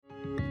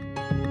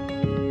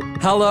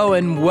Hello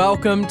and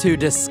welcome to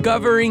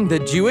Discovering the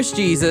Jewish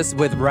Jesus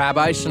with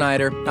Rabbi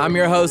Schneider. I'm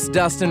your host,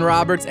 Dustin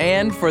Roberts,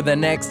 and for the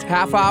next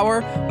half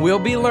hour, we'll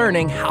be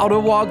learning how to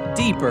walk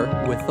deeper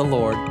with the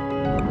Lord.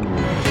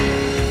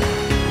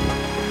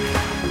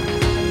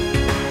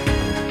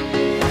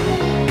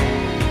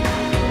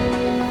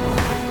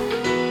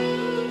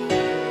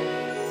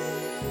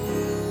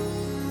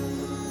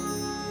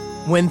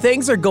 When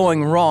things are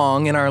going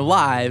wrong in our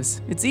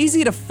lives, it's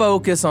easy to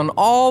focus on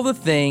all the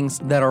things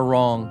that are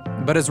wrong.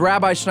 But as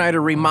Rabbi Schneider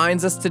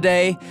reminds us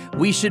today,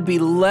 we should be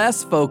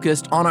less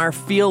focused on our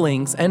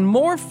feelings and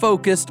more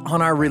focused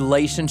on our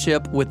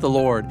relationship with the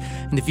Lord.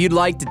 And if you'd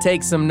like to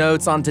take some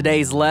notes on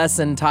today's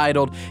lesson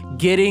titled,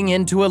 Getting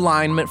into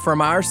Alignment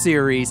from our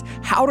series,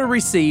 How to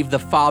Receive the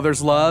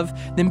Father's Love,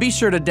 then be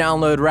sure to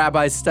download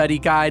Rabbi's study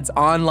guides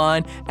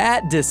online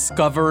at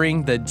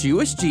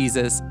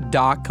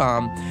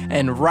discoveringthejewishjesus.com.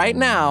 And right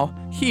now,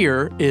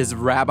 here is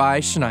Rabbi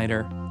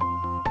Schneider.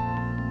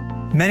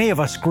 Many of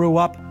us grew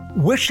up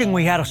wishing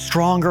we had a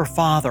stronger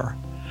father.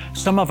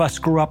 Some of us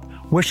grew up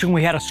wishing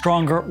we had a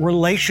stronger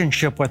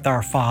relationship with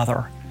our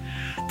father.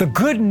 The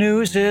good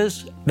news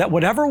is that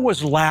whatever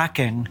was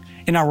lacking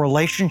in our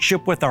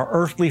relationship with our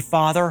earthly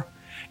father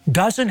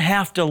doesn't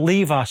have to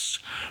leave us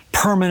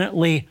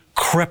permanently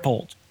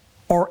crippled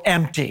or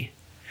empty.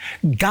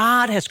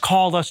 God has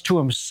called us to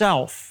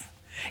Himself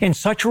in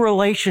such a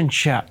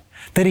relationship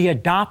that He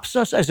adopts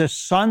us as His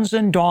sons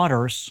and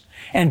daughters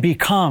and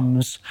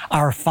becomes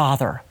our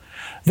Father.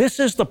 This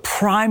is the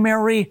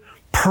primary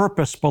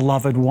purpose,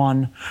 beloved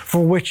one,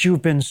 for which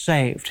you've been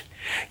saved.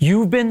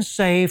 You've been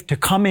saved to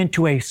come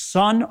into a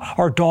son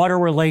or daughter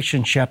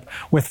relationship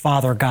with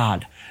Father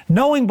God.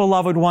 Knowing,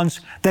 beloved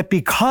ones, that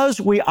because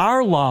we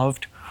are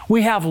loved,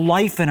 we have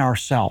life in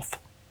ourselves.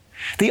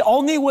 The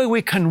only way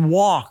we can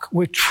walk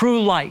with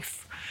true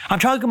life, I'm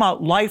talking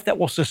about life that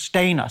will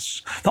sustain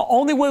us. The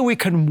only way we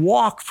can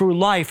walk through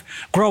life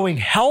growing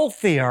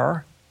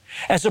healthier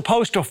as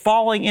opposed to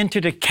falling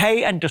into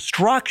decay and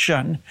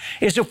destruction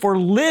is if we're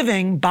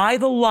living by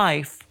the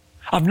life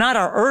of not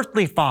our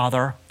earthly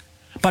father,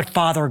 but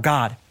Father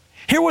God.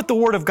 Hear what the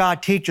Word of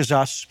God teaches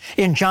us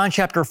in John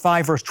chapter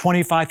 5, verse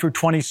 25 through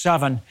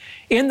 27,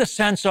 in the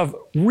sense of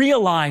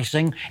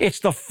realizing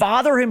it's the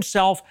Father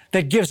Himself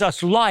that gives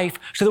us life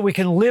so that we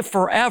can live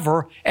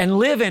forever and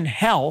live in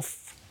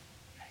health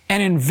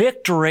and in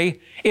victory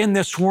in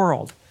this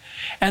world.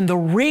 And the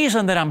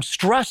reason that I'm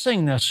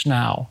stressing this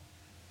now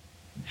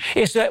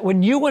is that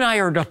when you and I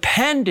are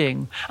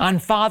depending on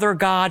Father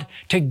God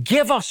to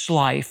give us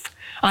life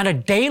on a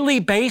daily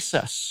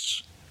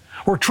basis,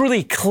 we're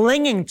truly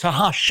clinging to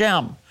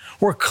Hashem.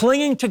 We're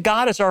clinging to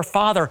God as our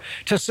Father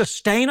to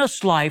sustain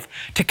us life,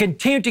 to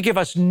continue to give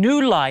us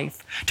new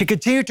life, to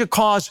continue to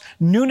cause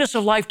newness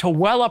of life to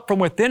well up from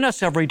within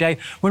us every day.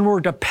 When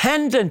we're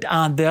dependent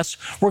on this,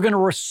 we're going to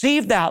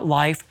receive that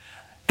life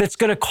that's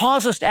going to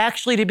cause us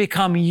actually to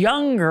become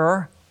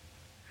younger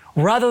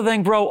rather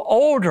than grow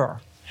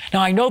older.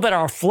 Now, I know that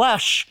our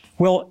flesh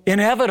will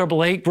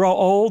inevitably grow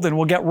old and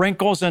we'll get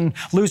wrinkles and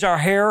lose our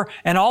hair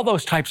and all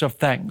those types of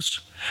things.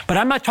 But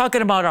I'm not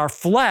talking about our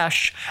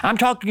flesh. I'm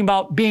talking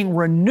about being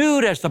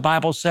renewed, as the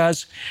Bible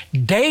says,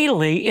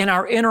 daily in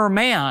our inner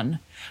man,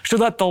 so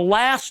that the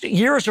last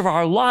years of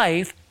our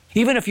life,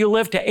 even if you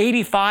live to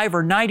 85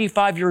 or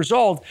 95 years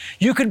old,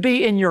 you could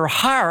be in your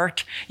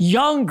heart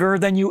younger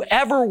than you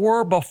ever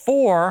were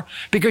before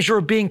because you're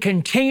being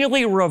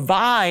continually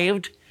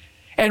revived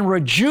and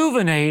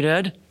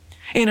rejuvenated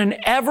in an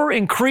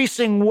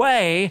ever-increasing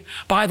way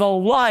by the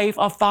life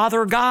of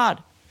Father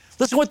God.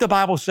 Listen what the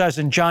Bible says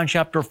in John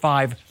chapter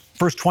 5,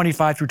 verse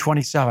 25 through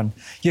 27.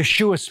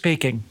 Yeshua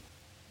speaking.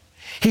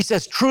 He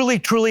says, "Truly,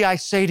 truly, I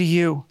say to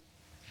you,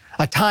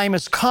 a time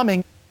is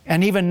coming,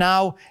 and even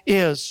now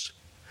is,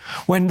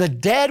 when the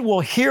dead will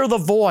hear the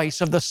voice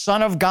of the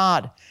Son of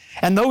God,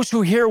 and those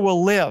who hear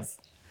will live.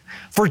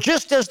 For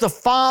just as the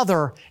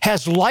Father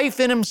has life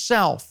in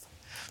Himself,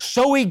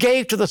 so He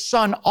gave to the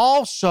Son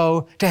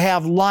also to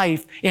have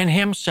life in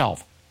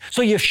Himself."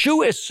 So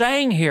Yeshua is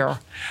saying here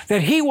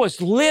that He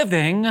was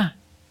living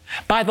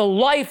by the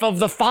life of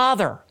the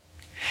Father.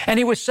 And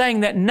He was saying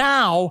that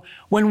now,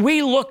 when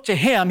we look to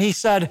Him, He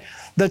said,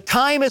 the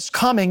time is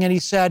coming, and He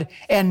said,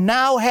 and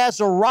now has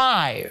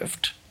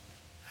arrived,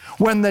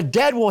 when the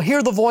dead will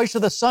hear the voice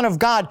of the Son of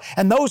God,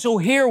 and those who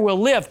hear will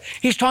live.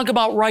 He's talking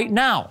about right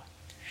now.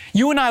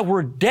 You and I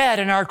were dead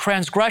in our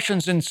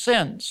transgressions and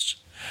sins.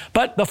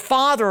 But the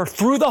Father,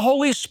 through the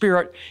Holy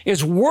Spirit,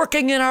 is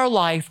working in our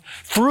life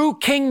through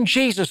King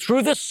Jesus,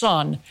 through the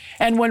Son.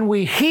 And when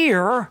we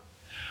hear,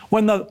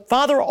 when the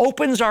Father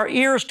opens our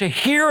ears to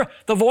hear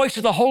the voice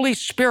of the Holy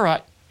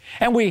Spirit,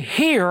 and we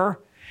hear,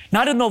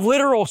 not in the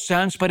literal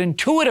sense, but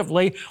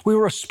intuitively, we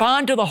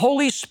respond to the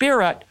Holy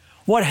Spirit,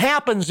 what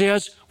happens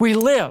is we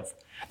live,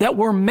 that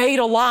we're made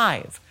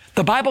alive.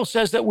 The Bible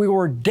says that we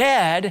were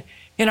dead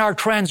in our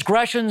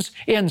transgressions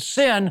in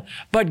sin,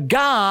 but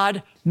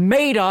God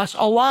made us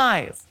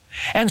alive.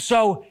 And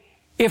so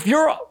if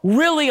you're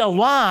really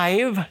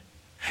alive,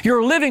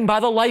 you're living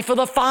by the life of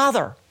the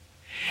Father.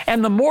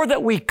 And the more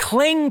that we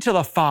cling to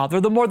the Father,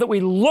 the more that we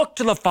look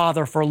to the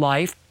Father for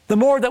life, the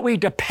more that we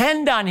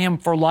depend on Him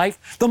for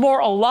life, the more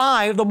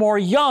alive, the more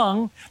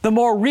young, the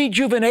more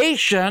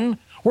rejuvenation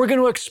we're going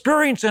to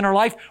experience in our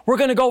life. We're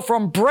going to go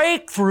from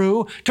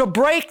breakthrough to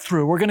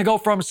breakthrough. We're going to go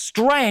from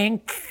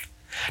strength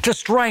to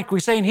strength. We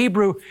say in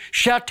Hebrew,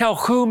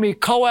 Shatelchu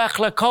mikoach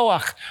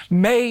lekoach.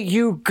 May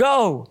you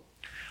go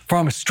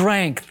from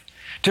strength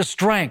to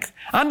strength.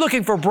 I'm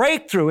looking for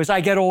breakthrough as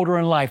I get older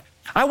in life.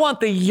 I want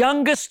the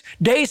youngest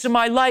days of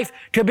my life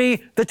to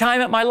be the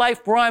time of my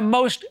life where I'm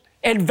most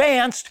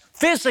advanced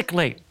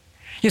physically.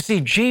 You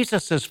see,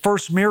 Jesus'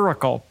 first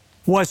miracle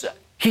was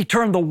He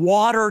turned the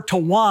water to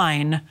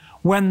wine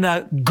when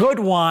the good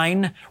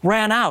wine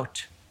ran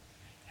out.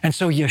 And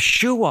so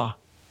Yeshua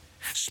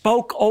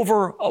spoke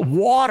over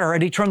water,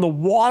 and He turned the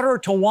water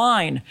to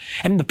wine,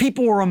 and the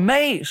people were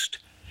amazed.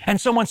 And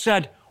someone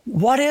said,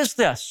 "What is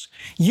this?"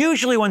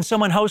 Usually when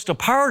someone hosts a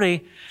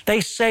party,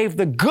 they save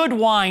the good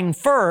wine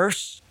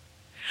first,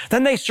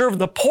 then they serve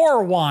the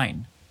poor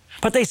wine.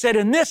 But they said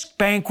in this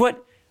banquet,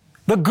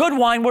 the good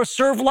wine was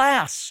served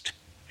last.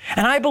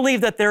 And I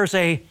believe that there's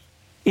a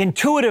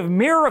intuitive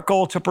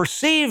miracle to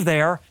perceive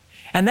there,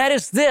 and that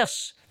is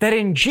this, that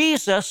in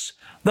Jesus,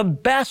 the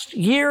best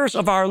years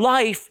of our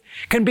life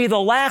can be the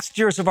last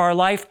years of our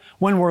life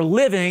when we're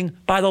living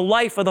by the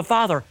life of the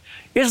Father.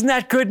 Isn't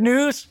that good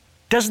news?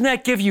 Doesn't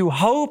that give you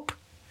hope?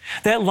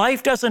 That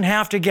life doesn't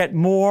have to get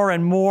more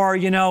and more,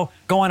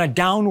 go on a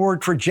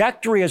downward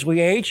trajectory as we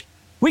age.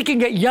 We can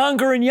get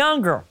younger and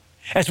younger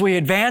as we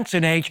advance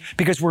in age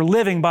because we're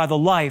living by the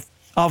life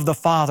of the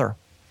Father.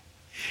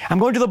 I'm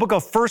going to the book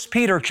of 1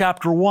 Peter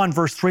chapter 1,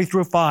 verse 3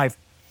 through 5.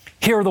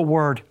 Hear the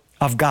word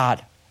of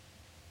God.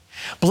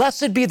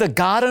 Blessed be the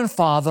God and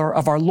Father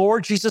of our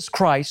Lord Jesus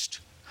Christ,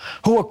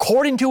 who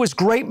according to His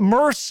great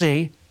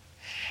mercy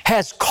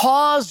has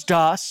caused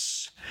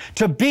us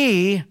to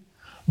be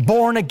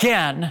born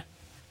again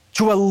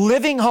to a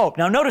living hope.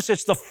 Now notice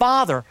it's the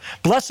Father.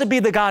 Blessed be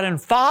the God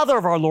and Father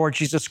of our Lord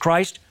Jesus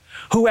Christ,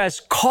 who has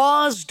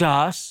caused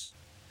us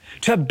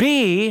to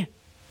be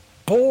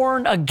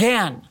born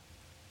again.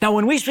 Now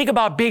when we speak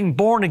about being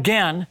born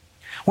again,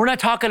 we're not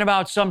talking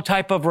about some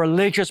type of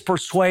religious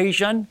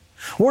persuasion.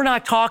 We're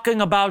not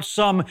talking about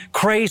some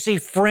crazy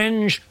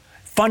fringe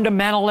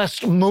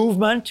fundamentalist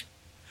movement.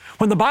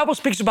 When the Bible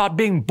speaks about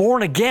being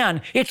born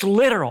again, it's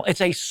literal.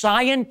 It's a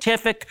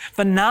scientific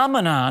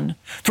phenomenon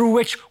through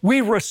which we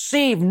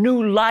receive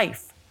new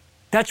life.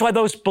 That's why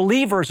those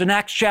believers in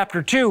Acts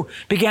chapter 2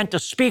 began to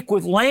speak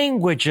with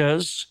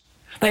languages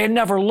they had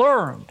never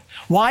learned.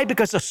 Why?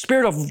 Because the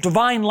Spirit of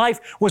divine life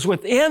was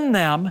within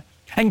them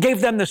and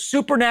gave them the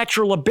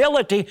supernatural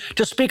ability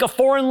to speak a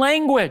foreign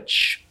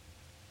language.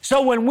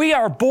 So when we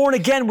are born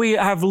again, we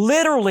have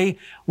literally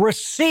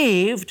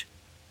received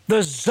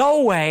the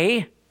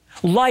Zoe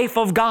life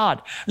of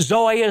God.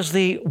 Zoe is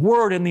the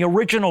word in the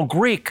original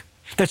Greek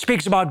that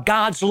speaks about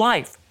God's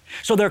life.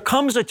 So there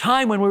comes a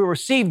time when we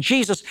receive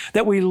Jesus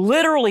that we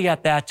literally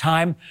at that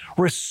time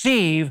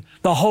receive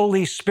the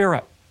Holy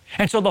Spirit.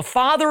 And so the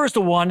Father is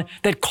the one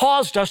that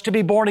caused us to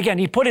be born again.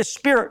 He put His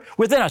Spirit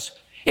within us.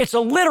 It's a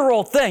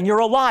literal thing. You're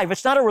alive.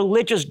 It's not a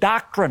religious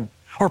doctrine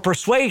or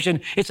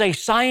persuasion. It's a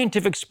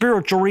scientific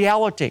spiritual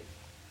reality.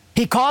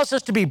 He caused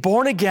us to be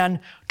born again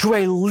to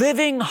a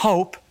living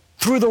hope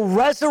through the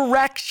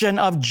resurrection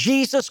of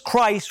Jesus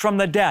Christ from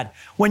the dead.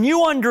 When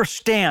you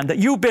understand that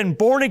you've been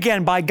born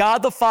again by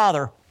God the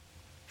Father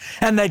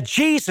and that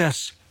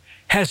Jesus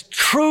has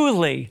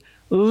truly,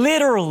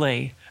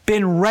 literally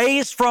been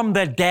raised from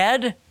the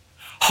dead,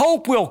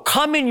 hope will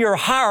come in your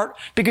heart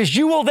because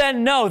you will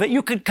then know that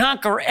you can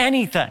conquer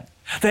anything,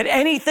 that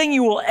anything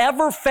you will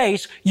ever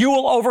face, you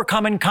will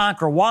overcome and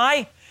conquer.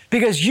 Why?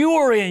 Because you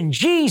are in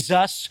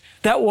Jesus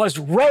that was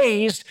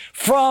raised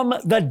from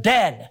the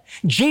dead.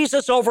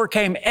 Jesus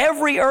overcame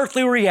every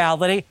earthly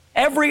reality,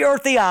 every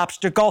earthly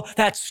obstacle.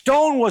 That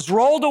stone was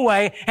rolled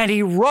away and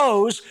He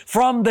rose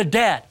from the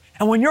dead.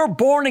 And when you're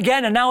born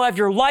again and now have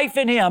your life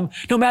in Him,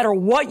 no matter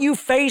what you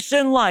face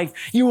in life,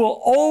 you will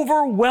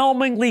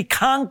overwhelmingly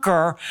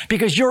conquer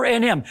because you're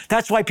in Him.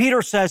 That's why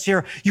Peter says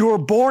here, you were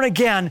born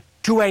again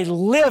to a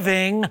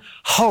living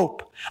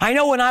hope. I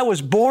know when I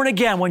was born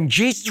again, when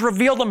Jesus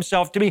revealed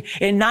Himself to me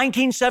in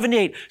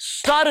 1978,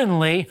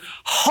 suddenly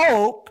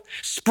hope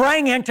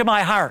sprang into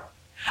my heart.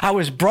 I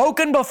was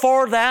broken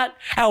before that.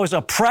 I was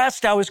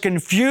oppressed. I was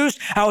confused.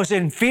 I was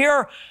in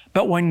fear.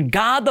 But when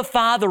God the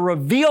Father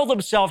revealed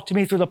Himself to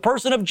me through the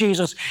person of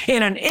Jesus,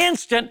 in an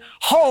instant,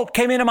 hope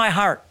came into my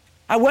heart.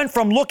 I went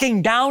from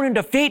looking down in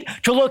defeat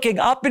to looking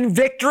up in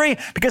victory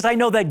because I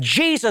know that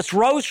Jesus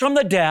rose from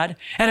the dead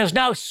and is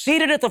now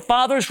seated at the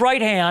Father's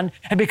right hand.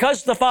 And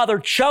because the Father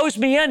chose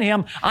me in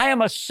Him, I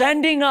am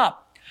ascending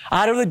up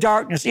out of the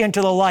darkness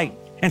into the light.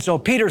 And so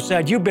Peter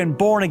said, you've been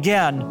born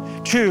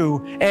again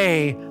to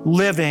a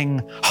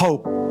living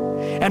hope.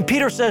 And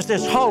Peter says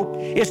this hope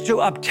is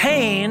to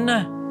obtain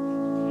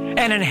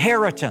an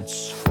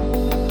inheritance.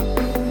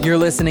 You're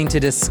listening to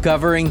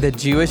Discovering the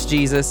Jewish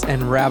Jesus,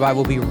 and Rabbi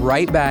will be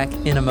right back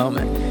in a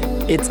moment.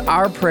 It's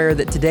our prayer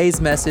that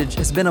today's message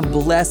has been a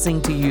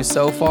blessing to you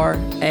so far,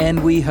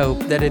 and we hope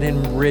that it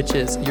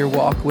enriches your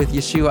walk with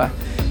Yeshua.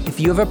 If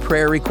you have a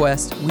prayer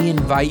request, we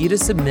invite you to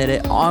submit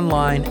it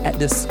online at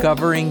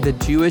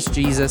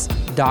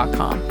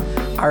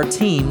discoveringthejewishjesus.com. Our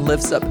team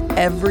lifts up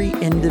every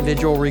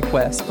individual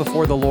request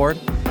before the Lord,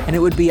 and it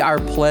would be our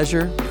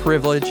pleasure,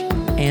 privilege,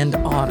 and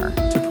honor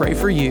to pray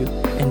for you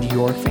and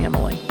your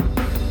family.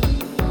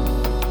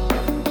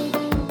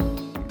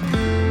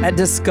 At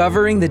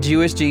Discovering the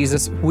Jewish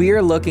Jesus, we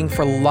are looking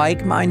for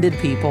like-minded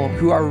people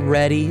who are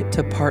ready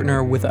to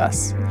partner with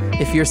us.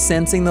 If you're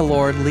sensing the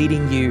Lord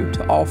leading you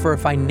to offer a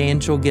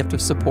financial gift of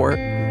support,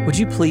 would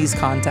you please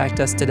contact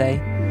us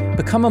today?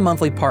 Become a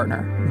monthly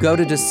partner. Go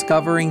to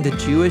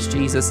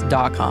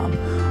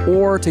discoveringthejewishjesus.com,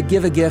 or to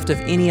give a gift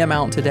of any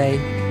amount today,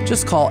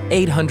 just call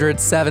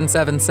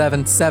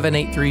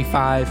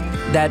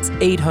 800-777-7835. That's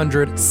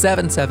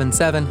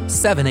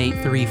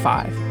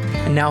 800-777-7835.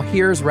 And now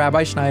here's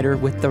Rabbi Schneider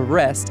with the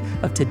rest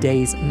of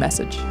today's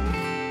message.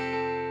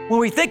 When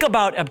we think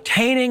about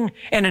obtaining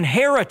an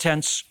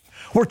inheritance,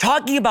 we're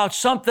talking about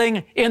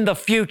something in the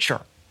future.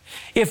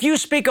 If you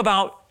speak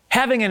about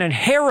having an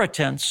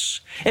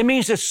inheritance, it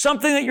means it's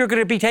something that you're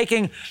going to be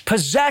taking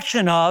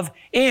possession of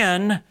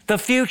in the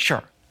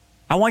future.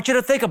 I want you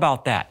to think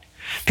about that.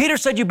 Peter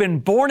said you've been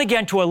born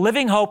again to a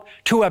living hope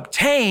to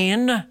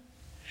obtain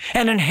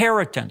an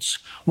inheritance.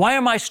 Why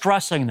am I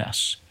stressing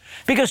this?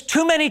 Because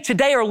too many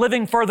today are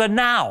living for the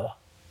now.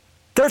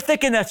 They're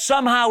thinking that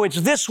somehow it's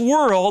this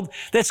world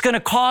that's going to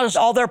cause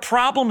all their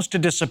problems to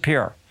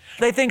disappear.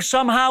 They think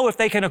somehow if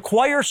they can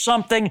acquire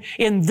something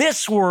in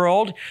this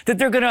world, that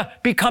they're going to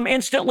become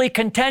instantly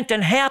content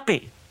and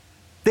happy.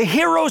 The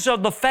heroes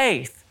of the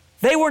faith,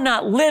 they were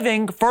not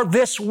living for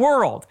this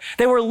world.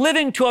 They were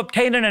living to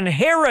obtain an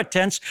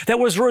inheritance that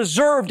was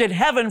reserved in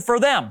heaven for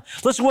them.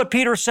 Listen to what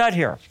Peter said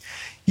here.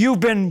 You've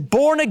been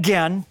born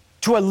again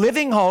to a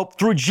living hope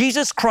through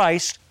Jesus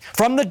Christ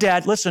from the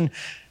dead, listen,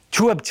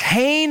 to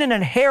obtain an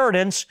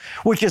inheritance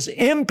which is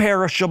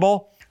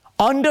imperishable,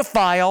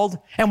 undefiled,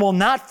 and will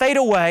not fade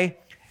away.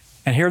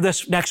 And hear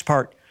this next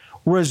part,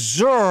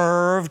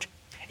 reserved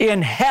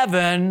in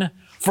heaven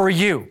for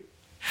you.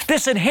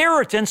 This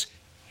inheritance,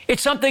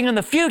 it's something in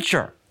the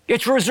future.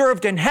 It's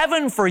reserved in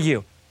heaven for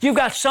you. You've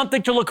got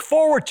something to look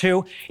forward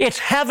to. It's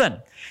heaven.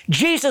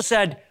 Jesus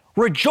said,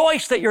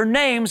 rejoice that your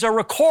names are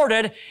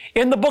recorded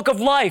in the book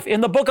of life,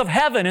 in the book of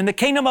heaven, in the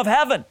kingdom of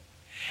heaven.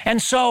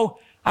 And so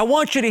I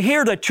want you to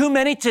hear that too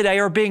many today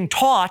are being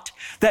taught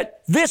that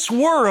this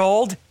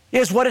world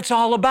is what it's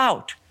all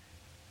about.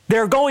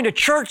 They're going to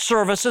church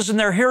services and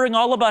they're hearing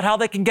all about how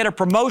they can get a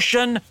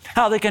promotion,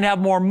 how they can have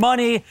more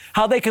money,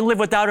 how they can live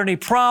without any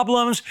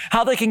problems,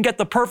 how they can get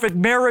the perfect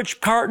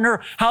marriage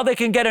partner, how they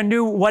can get a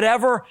new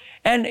whatever.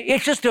 And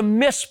it's just a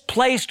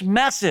misplaced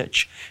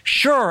message.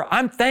 Sure,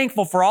 I'm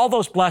thankful for all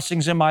those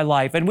blessings in my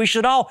life, and we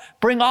should all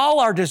bring all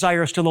our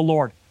desires to the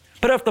Lord.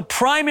 But if the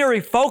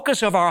primary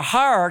focus of our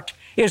heart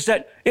is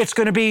that it's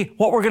going to be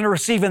what we're going to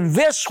receive in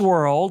this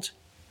world,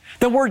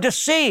 then we're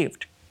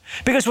deceived.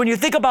 Because when you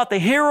think about the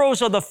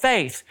heroes of the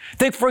faith,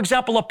 think, for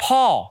example, of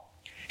Paul,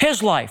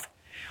 his life.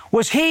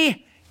 Was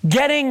he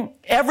getting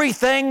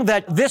everything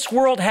that this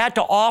world had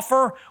to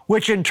offer,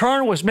 which in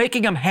turn was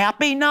making him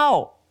happy?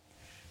 No.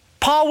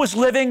 Paul was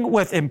living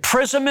with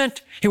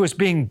imprisonment. He was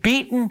being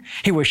beaten.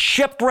 He was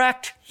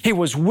shipwrecked. He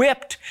was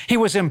whipped. He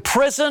was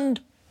imprisoned.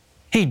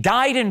 He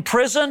died in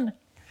prison.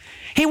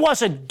 He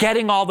wasn't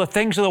getting all the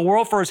things of the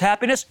world for his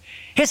happiness.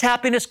 His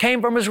happiness came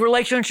from his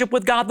relationship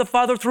with God the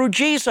Father through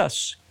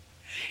Jesus.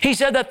 He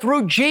said that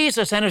through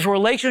Jesus and his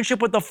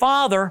relationship with the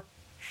Father,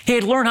 he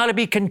had learned how to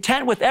be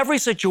content with every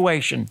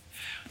situation.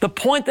 The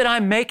point that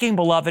I'm making,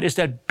 beloved, is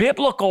that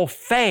biblical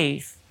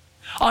faith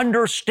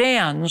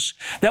understands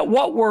that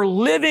what we're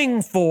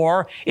living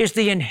for is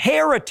the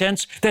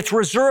inheritance that's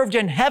reserved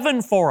in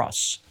heaven for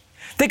us.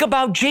 Think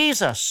about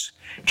Jesus.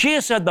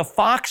 Jesus said the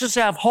foxes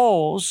have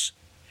holes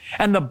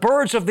and the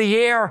birds of the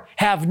air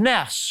have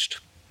nests.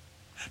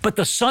 But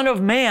the Son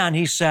of Man,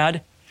 he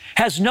said,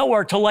 has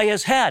nowhere to lay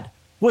his head.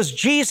 Was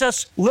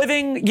Jesus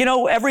living,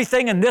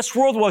 everything in this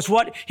world? Was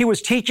what he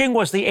was teaching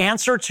was the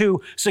answer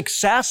to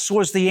success?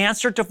 Was the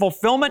answer to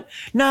fulfillment?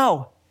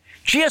 No.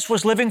 Jesus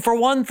was living for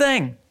one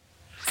thing,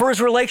 for his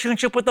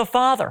relationship with the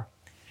Father.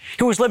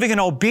 He was living an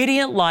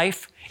obedient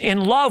life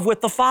in love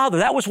with the Father.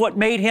 That was what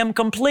made him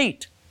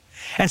complete.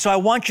 And so I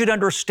want you to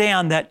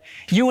understand that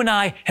you and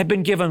I have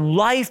been given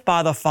life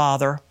by the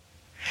Father,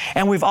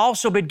 and we've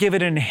also been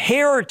given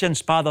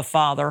inheritance by the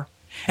Father.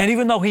 And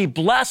even though he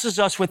blesses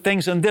us with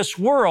things in this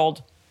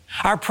world,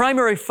 our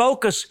primary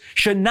focus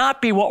should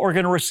not be what we're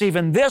going to receive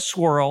in this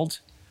world,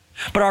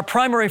 but our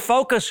primary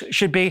focus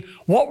should be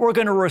what we're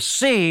going to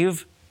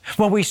receive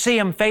when we see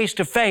him face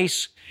to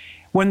face,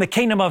 when the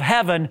kingdom of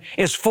heaven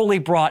is fully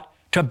brought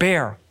to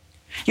bear.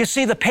 You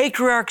see, the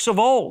patriarchs of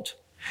old,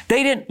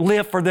 they didn't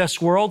live for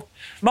this world.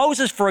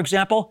 Moses, for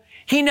example,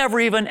 he never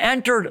even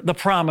entered the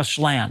promised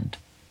land.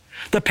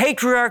 The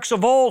patriarchs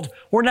of old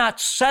were not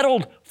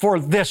settled for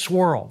this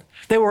world.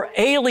 They were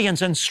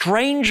aliens and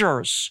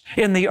strangers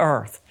in the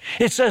earth.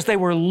 It says they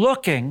were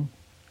looking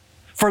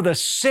for the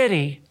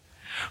city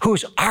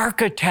whose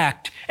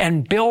architect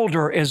and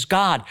builder is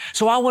God.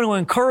 So I want to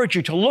encourage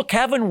you to look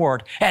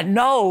heavenward and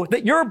know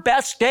that your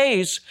best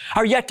days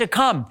are yet to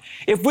come.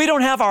 If we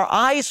don't have our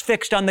eyes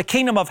fixed on the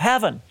kingdom of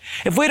heaven,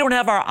 if we don't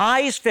have our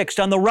eyes fixed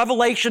on the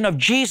revelation of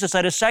Jesus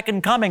at His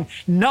second coming,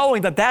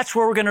 knowing that that's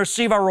where we're going to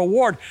receive our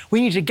reward,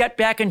 we need to get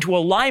back into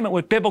alignment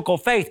with biblical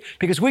faith,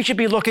 because we should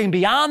be looking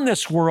beyond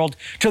this world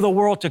to the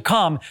world to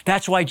come.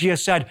 That's why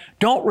Jesus said,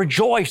 don't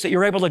rejoice that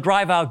you're able to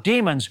drive out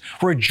demons.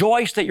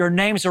 Rejoice that your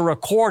names are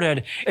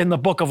recorded in the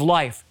book of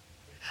life.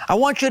 I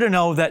want you to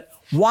know that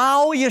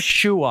while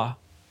Yeshua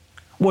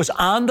was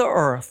on the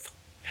earth,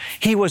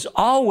 He was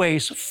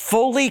always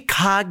fully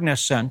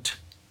cognizant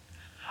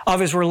of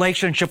His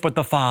relationship with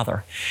the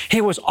Father. He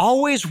was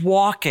always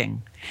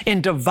walking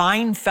in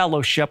divine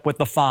fellowship with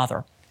the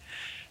Father.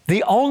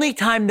 The only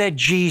time that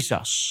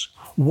Jesus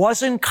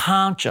wasn't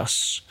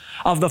conscious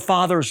of the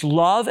Father's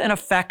love and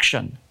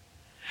affection,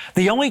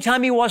 the only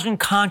time He wasn't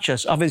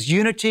conscious of His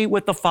unity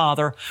with the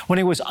Father, when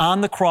He was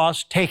on the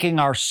cross taking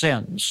our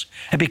sins.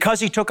 And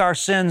because He took our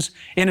sins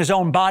in His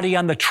own body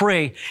on the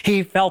tree,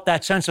 He felt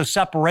that sense of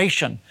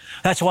separation.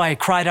 That's why He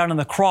cried out on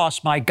the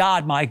cross, my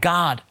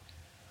God,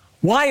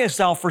 why hast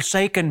Thou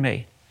forsaken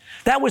me?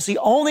 That was the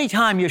only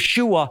time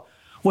Yeshua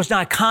was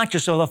not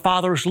conscious of the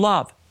Father's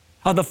love,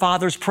 of the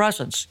Father's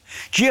presence.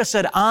 Jesus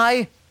said,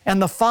 I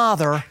and the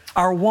Father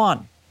are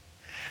one.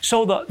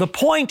 So the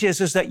point is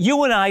that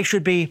you and I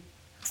should be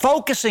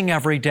focusing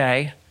every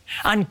day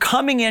on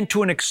coming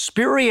into an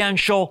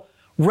experiential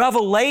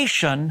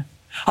revelation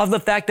of the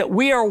fact that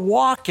we are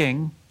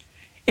walking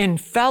in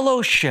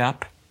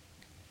fellowship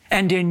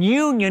and in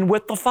union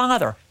with the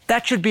Father.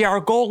 That should be our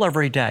goal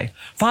every day.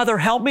 Father,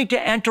 help me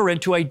to enter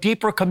into a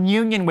deeper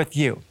communion with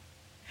You.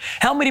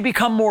 Help me to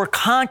become more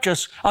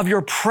conscious of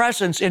Your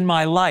presence in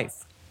my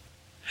life.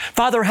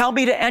 Father, help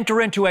me to enter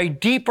into a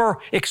deeper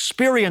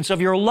experience of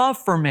Your love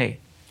for me.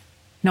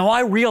 Now,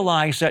 I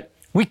realize that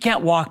we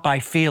can't walk by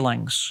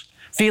feelings.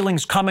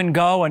 Feelings come and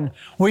go, and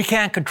we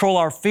can't control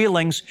our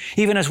feelings,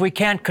 even as we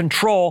can't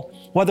control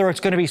whether it's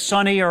going to be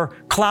sunny or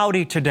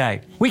cloudy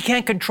today. We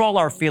can't control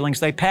our feelings.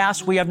 They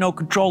pass. We have no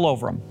control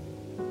over them.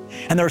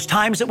 And there's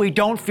times that we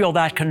don't feel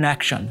that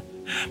connection.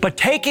 But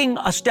taking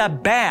a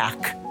step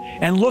back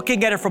and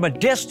looking at it from a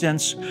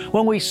distance,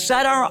 when we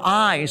set our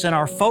eyes and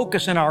our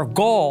focus and our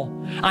goal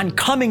on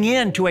coming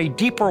into a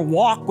deeper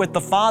walk with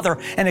the Father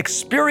and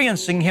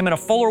experiencing Him in a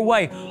fuller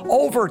way,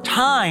 over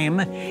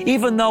time,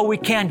 even though we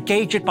can't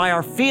gauge it by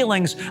our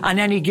feelings on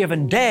any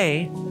given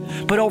day,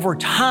 but over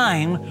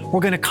time,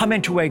 we're going to come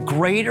into a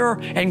greater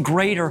and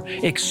greater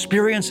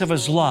experience of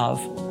His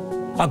love,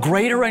 a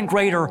greater and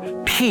greater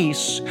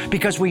peace,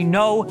 because we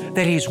know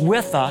that He's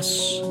with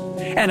us,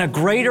 and a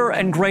greater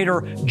and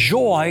greater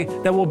joy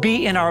that will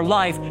be in our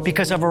life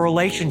because of a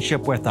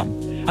relationship with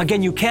Him.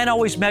 Again, you can't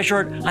always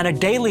measure it on a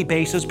daily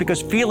basis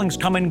because feelings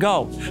come and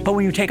go. But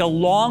when you take a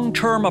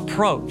long-term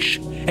approach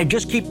and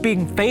just keep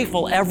being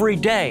faithful every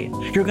day,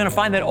 you're going to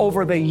find that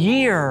over the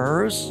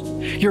years,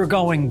 you're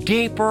going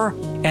deeper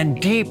and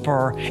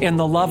deeper in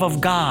the love of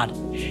God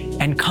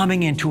and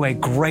coming into a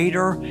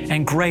greater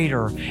and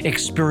greater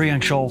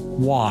experiential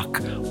walk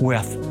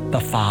with the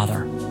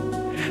Father.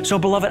 So,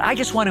 beloved, I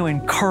just want to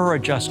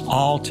encourage us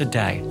all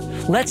today.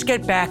 Let's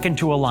get back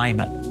into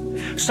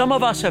alignment. Some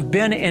of us have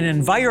been in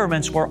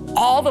environments where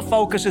all the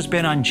focus has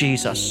been on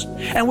Jesus,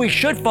 and we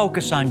should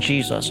focus on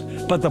Jesus.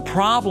 But the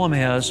problem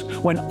is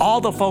when all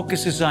the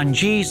focus is on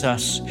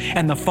Jesus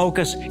and the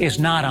focus is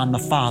not on the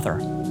Father.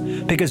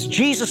 Because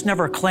Jesus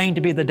never claimed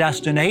to be the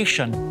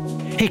destination.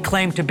 He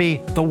claimed to be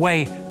the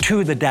way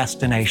to the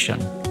destination.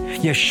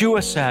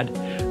 Yeshua said,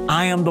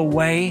 I am the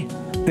way,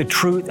 the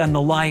truth, and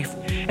the life,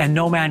 and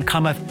no man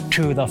cometh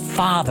to the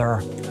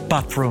Father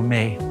but through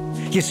me.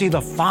 You see,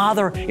 the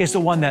Father is the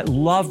one that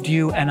loved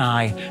you and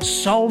I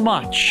so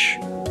much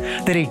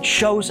that He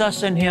chose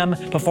us in Him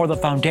before the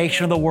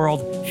foundation of the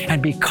world.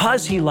 And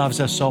because He loves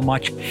us so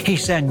much, He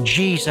sent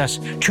Jesus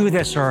to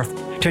this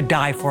earth to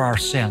die for our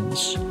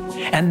sins.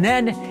 And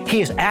then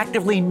He is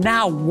actively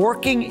now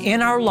working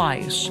in our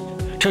lives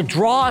to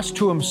draw us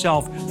to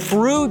Himself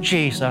through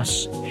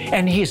Jesus.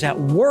 And He's at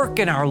work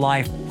in our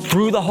life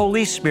through the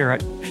Holy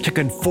Spirit to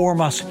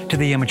conform us to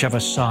the image of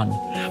His Son.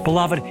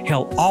 Beloved,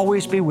 He'll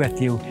always be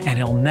with you, and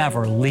He'll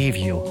never leave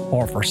you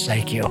or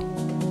forsake you.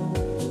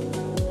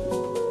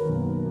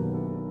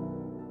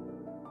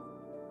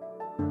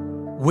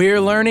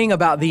 We're learning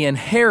about the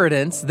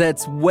inheritance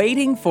that's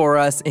waiting for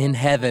us in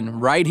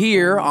heaven right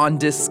here on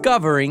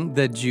Discovering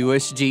the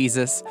Jewish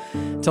Jesus.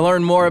 To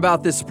learn more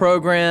about this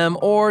program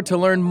or to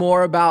learn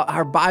more about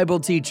our Bible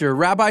teacher,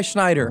 Rabbi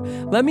Schneider,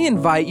 let me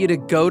invite you to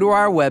go to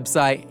our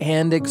website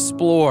and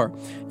explore.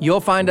 You'll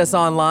find us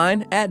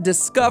online at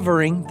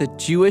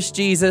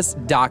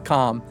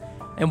discoveringthejewishjesus.com.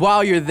 And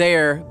while you're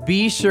there,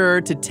 be sure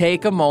to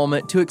take a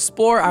moment to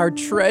explore our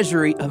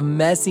treasury of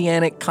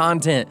messianic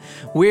content.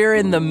 We're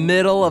in the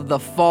middle of the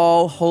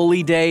fall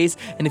holy days,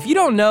 and if you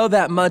don't know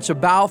that much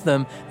about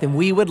them, then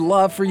we would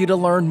love for you to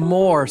learn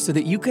more so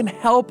that you can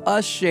help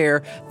us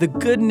share the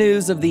good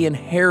news of the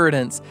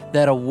inheritance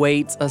that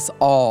awaits us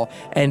all.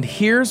 And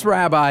here's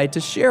Rabbi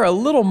to share a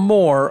little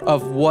more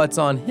of what's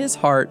on his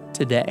heart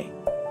today.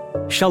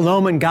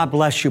 Shalom and God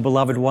bless you,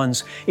 beloved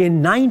ones.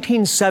 In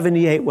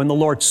 1978, when the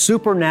Lord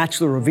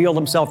supernaturally revealed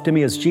himself to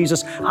me as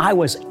Jesus, I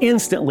was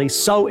instantly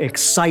so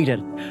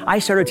excited. I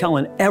started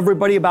telling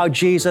everybody about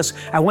Jesus.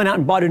 I went out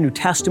and bought a New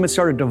Testament,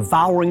 started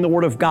devouring the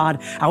Word of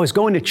God. I was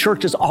going to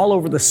churches all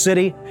over the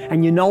city.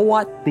 And you know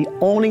what? The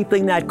only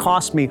thing that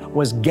cost me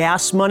was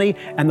gas money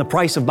and the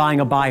price of buying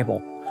a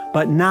Bible.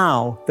 But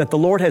now that the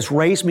Lord has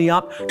raised me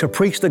up to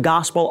preach the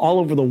gospel all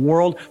over the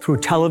world through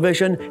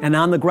television and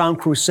on-the-ground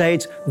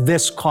crusades,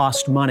 this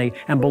cost money.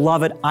 And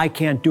beloved, I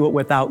can't do it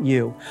without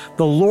you.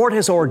 The Lord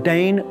has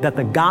ordained that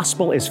the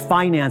gospel is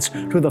financed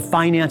through the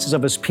finances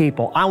of His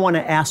people. I want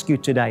to ask you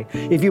today,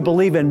 if you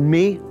believe in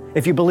me,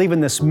 if you believe in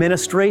this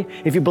ministry,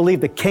 if you believe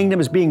the kingdom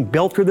is being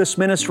built through this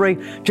ministry,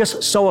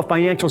 just sow a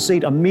financial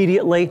seed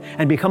immediately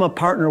and become a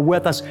partner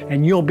with us,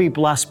 and you'll be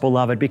blessed,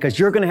 beloved, because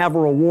you're going to have a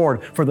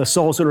reward for the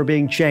souls that are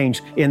being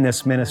changed in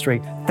this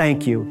ministry.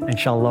 Thank you, and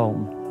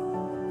shalom.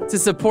 To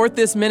support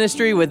this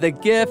ministry with a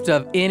gift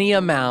of any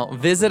amount,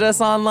 visit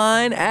us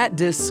online at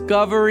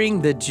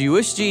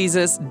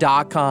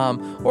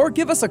discoveringthejewishjesus.com or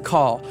give us a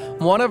call.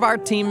 One of our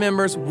team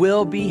members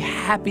will be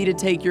happy to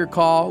take your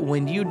call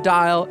when you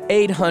dial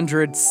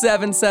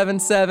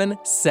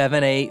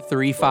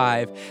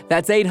 800-777-7835.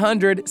 That's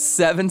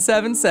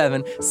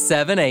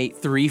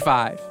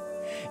 800-777-7835.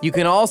 You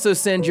can also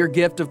send your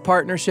gift of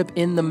partnership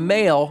in the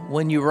mail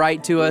when you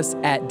write to us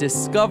at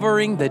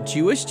Discovering the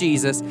Jewish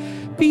Jesus,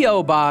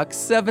 P.O. Box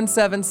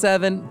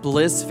 777,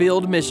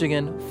 Blissfield,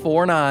 Michigan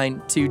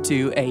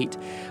 49228.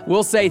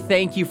 We'll say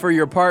thank you for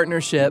your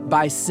partnership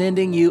by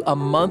sending you a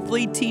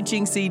monthly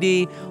teaching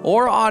CD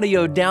or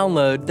audio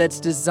download that's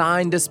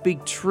designed to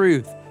speak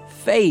truth,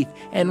 faith,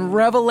 and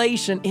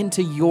revelation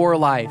into your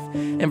life.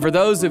 And for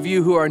those of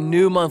you who are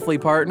new monthly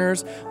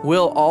partners,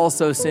 we'll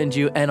also send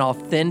you an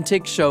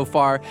authentic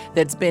shofar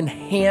that's been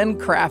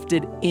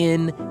handcrafted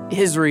in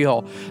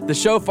Israel. The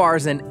shofar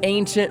is an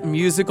ancient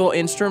musical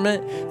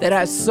instrument that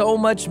has so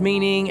much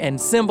meaning and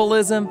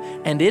symbolism,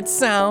 and its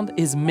sound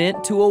is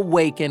meant to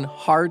awaken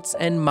hearts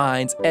and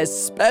minds,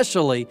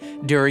 especially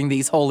during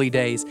these holy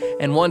days.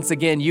 And once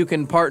again, you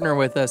can partner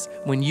with us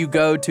when you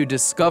go to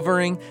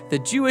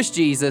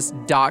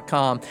discoveringthejewishjesus.com.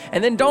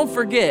 And then don't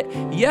forget,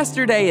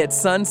 yesterday at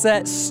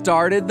sunset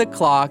started the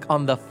clock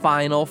on the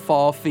final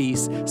fall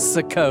feast,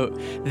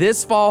 Sukkot.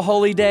 This fall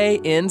holy day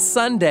ends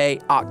Sunday,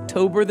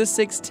 October the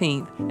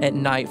 16th at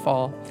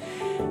nightfall.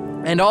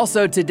 And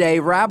also today,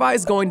 Rabbi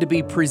is going to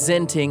be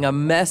presenting a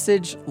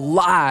message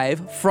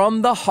live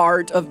from the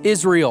heart of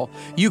Israel.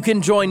 You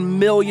can join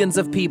millions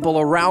of people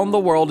around the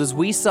world as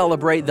we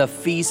celebrate the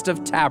Feast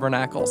of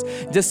Tabernacles.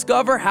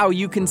 Discover how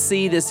you can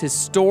see this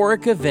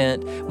historic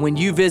event when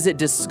you visit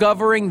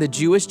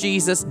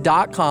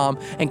discoveringthejewishjesus.com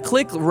and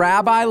click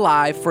Rabbi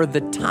Live for the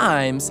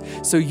times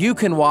so you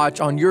can watch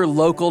on your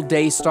local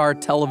Daystar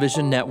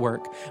television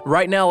network.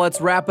 Right now,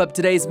 let's wrap up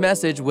today's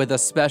message with a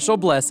special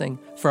blessing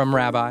from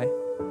Rabbi.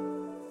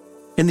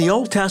 In the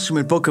Old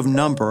Testament book of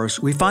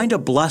Numbers, we find a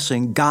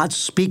blessing God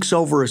speaks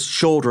over His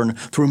children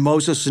through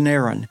Moses and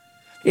Aaron.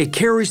 It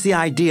carries the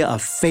idea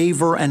of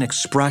favor and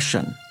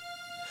expression.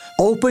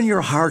 Open your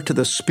heart to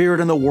the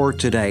Spirit and the Word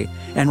today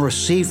and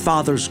receive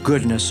Father's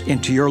goodness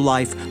into your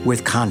life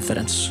with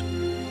confidence.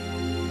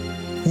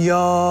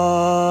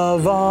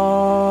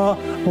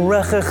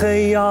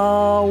 Yavarechecha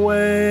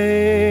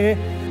Yahweh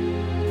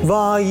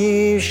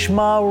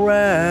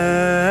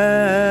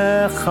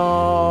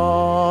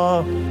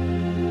vayishmarecha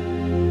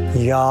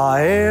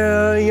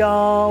Ya'er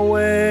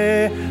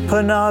Yahweh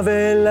panav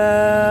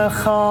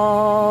elecha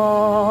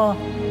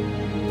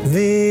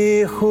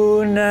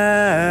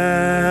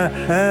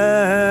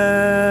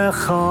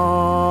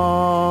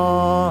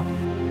v'chunecha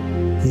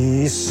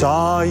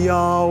Yisa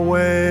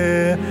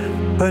Yahweh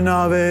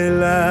panav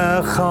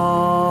elecha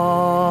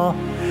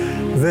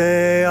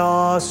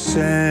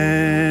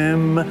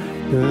ve'asem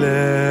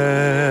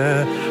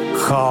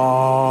lecha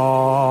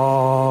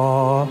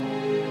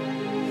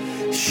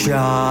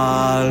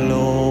Shalom.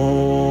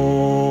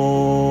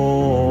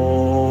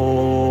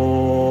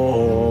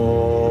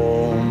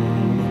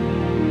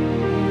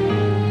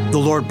 The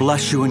Lord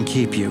bless you and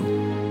keep you.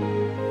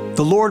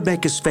 The Lord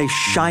make His face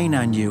shine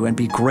on you and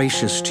be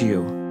gracious to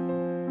you.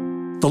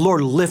 The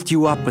Lord lift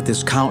you up with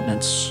His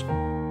countenance,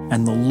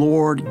 and the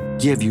Lord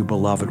give you,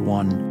 beloved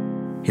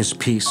one, His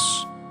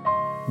peace.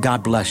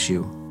 God bless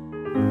you,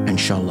 and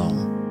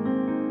shalom.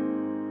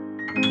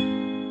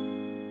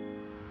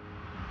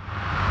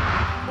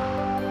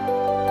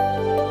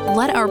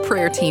 Let our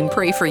prayer team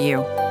pray for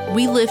you.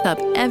 We lift up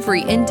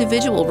every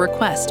individual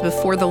request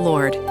before the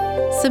Lord.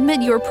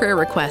 Submit your prayer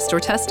request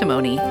or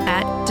testimony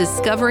at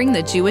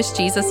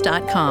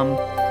discoveringthejewishjesus.com.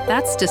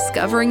 That's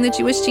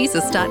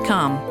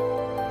discoveringthejewishjesus.com.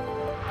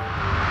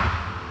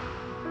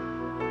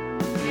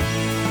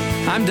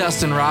 I'm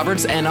Dustin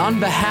Roberts, and on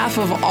behalf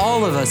of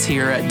all of us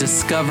here at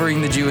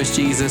Discovering the Jewish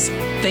Jesus,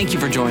 thank you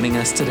for joining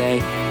us today.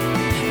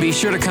 Be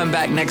sure to come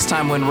back next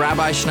time when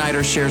Rabbi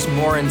Schneider shares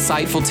more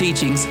insightful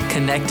teachings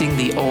connecting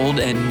the Old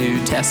and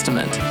New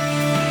Testament.